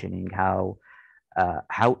mentioning how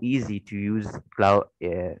easy to use cloud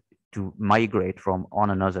to migrate from on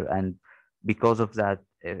another, and because of that,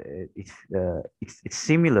 it's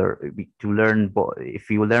similar to learn. If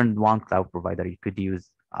you learn one cloud provider, you could use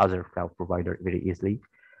other cloud provider very easily.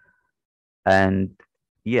 And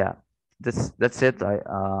yeah, that's it.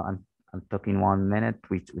 I'm talking 1 minute.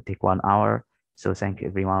 We take 1 hour. So thank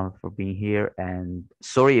everyone for being here. And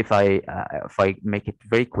sorry if I make it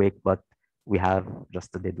very quick, but we have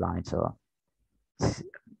just a deadline. So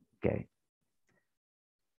okay.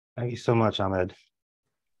 Thank you so much, Ahmed.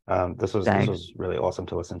 This was really awesome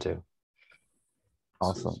to listen to.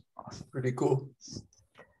 Awesome. Pretty cool.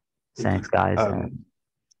 Thanks, guys.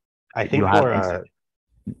 I think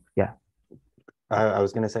yeah. I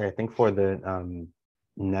was gonna say, I think for the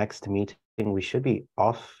next meeting, we should be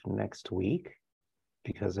off next week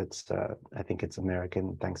because it's I think it's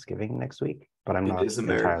American Thanksgiving next week, but I'm not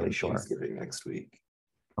entirely sure. Thanksgiving next week.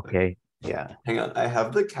 Okay. Yeah. Hang on, I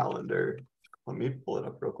have the calendar. Let me pull it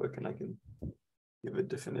up real quick and I can give a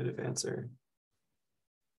definitive answer.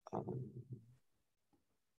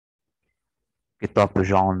 Get talk to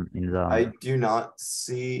Jean in the. I do not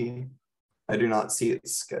see it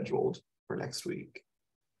scheduled for next week.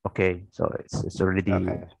 Okay, so it's already.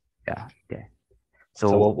 Okay. Yeah. Okay.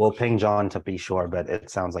 So we'll ping John to be sure, but it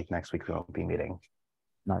sounds like next week we won't be meeting.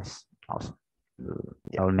 Nice. Awesome.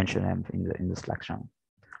 I will mention him in the Slack channel.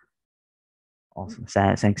 Awesome.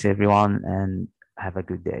 Thanks everyone, and have a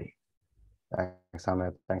good day. Thanks,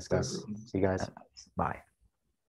 Ahmed. Thanks, guys. See you guys. Bye.